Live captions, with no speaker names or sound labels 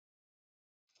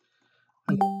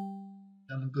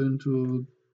I'm going to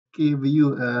give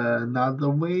you another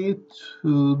way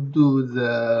to do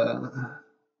the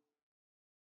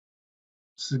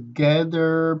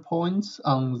scatter points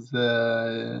on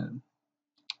the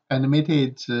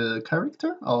animated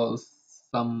character or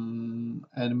some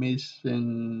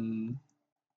animation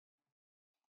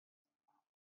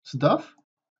stuff.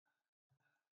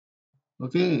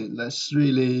 Okay, that's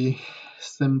really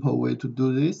simple way to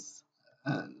do this.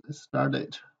 And let's start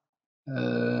it.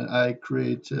 I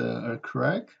create a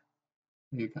crack.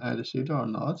 You can add a shader or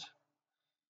not.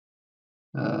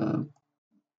 Uh,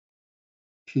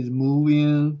 he's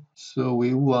moving, so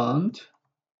we want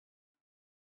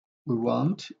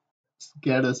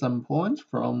scatter some points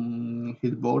from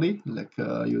his body, like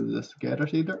use the scatter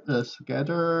shader,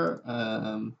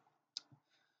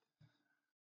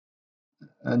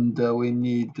 and we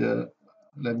need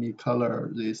let me color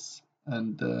this,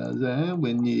 and then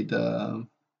we need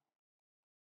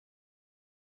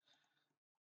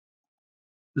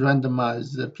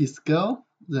randomize the p scale,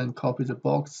 then copy the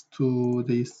box to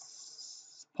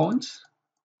this point,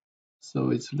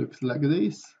 so it looks like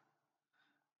this.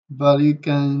 But you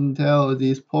can tell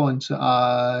this point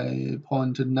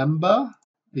number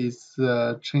is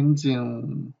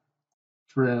changing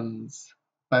frames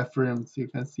by frames. You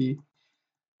can see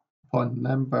point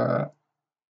number,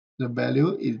 the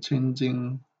value is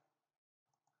changing,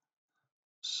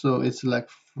 so it's like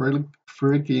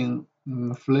flaking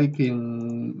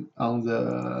on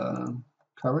the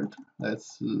current.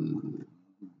 Let's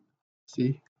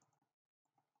see,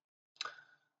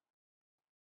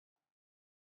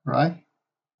 right?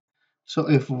 So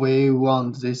if we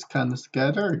want this kind of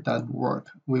scatter, it doesn't work.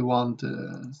 We want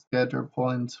scatter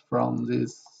points from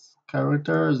this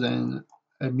character, then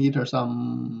emit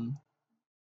some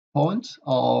points,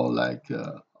 or like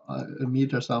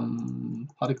emit some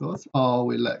particles, or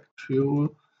we like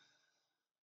trill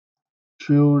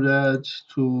that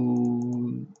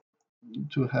to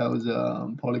have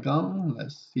the polygon.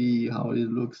 Let's see how it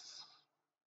looks.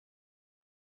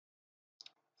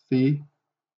 See,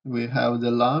 we have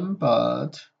the line,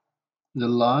 but the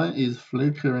line is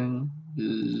flickering.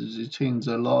 It changed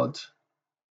a lot.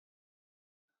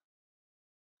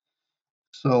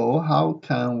 So how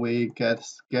can we get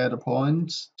scatter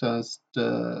points just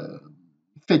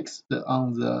fixed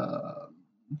on the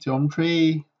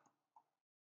geometry?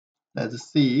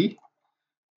 Let's see.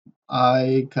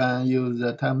 I can use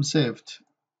the time shift.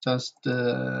 Just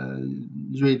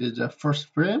read the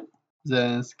first frame,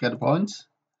 then scatter points.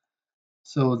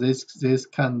 So this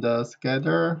kind of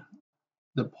scatter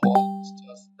the points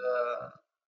just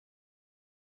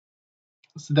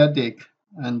static,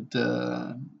 and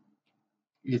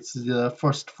it's the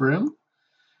first frame.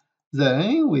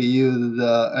 Then we use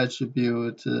the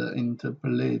attribute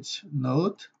interplate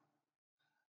node.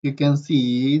 You can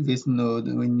see this node,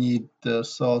 we need the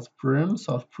source frame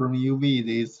UV,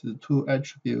 these two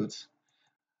attributes.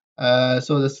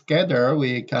 So the scatter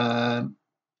we can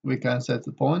set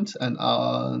the point,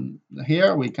 and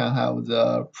here we can have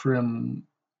the prim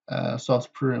source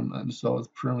prim and source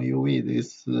prim UV,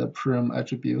 these prim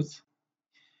attributes.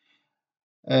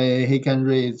 He can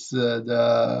read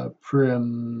the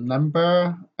prim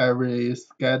number every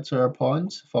scatter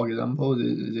point. For example,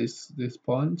 this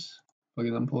point. For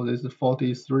example, this is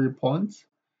 43 points.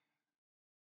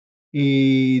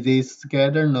 This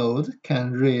scatter node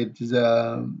can read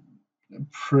the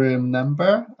prim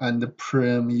number and the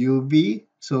prim UV.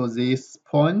 So these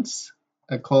points,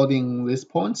 according these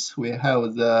points, we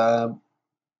have the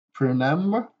prim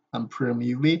number and prim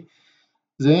UV.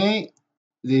 Then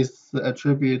this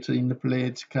attribute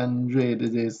interplate can read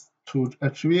these two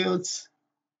attributes.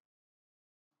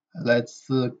 Let's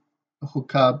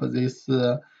hook up this.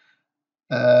 The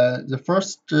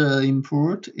first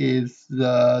input is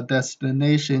the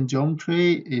destination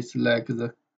geometry. It's like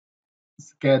the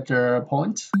scatter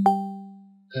point.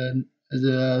 And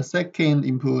the second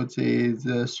input is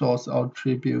the source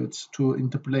attribute to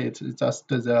interpolate. It's just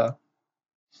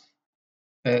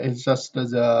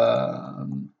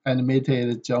the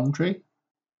animated geometry.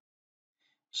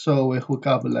 So we hook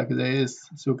up like this.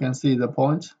 So you can see the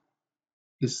point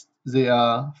is they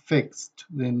are fixed.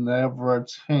 They never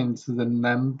change the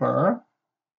number,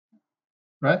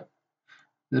 right?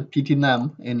 The PT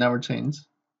num it never changes.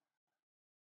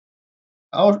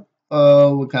 Or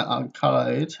we can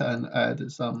uncolor it and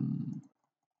add some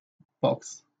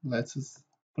box. Let's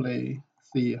play,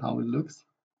 see how it looks.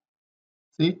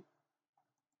 See,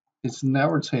 it's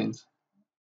never changed.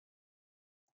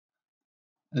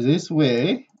 This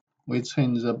way, we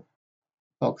change the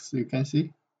box. You can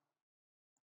see.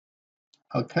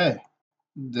 Okay,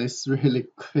 this really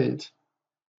great.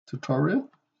 tutorial.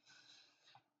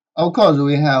 Of course,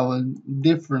 we have a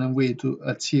different way to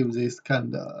achieve this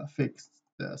kind of fixed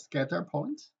scatter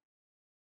point.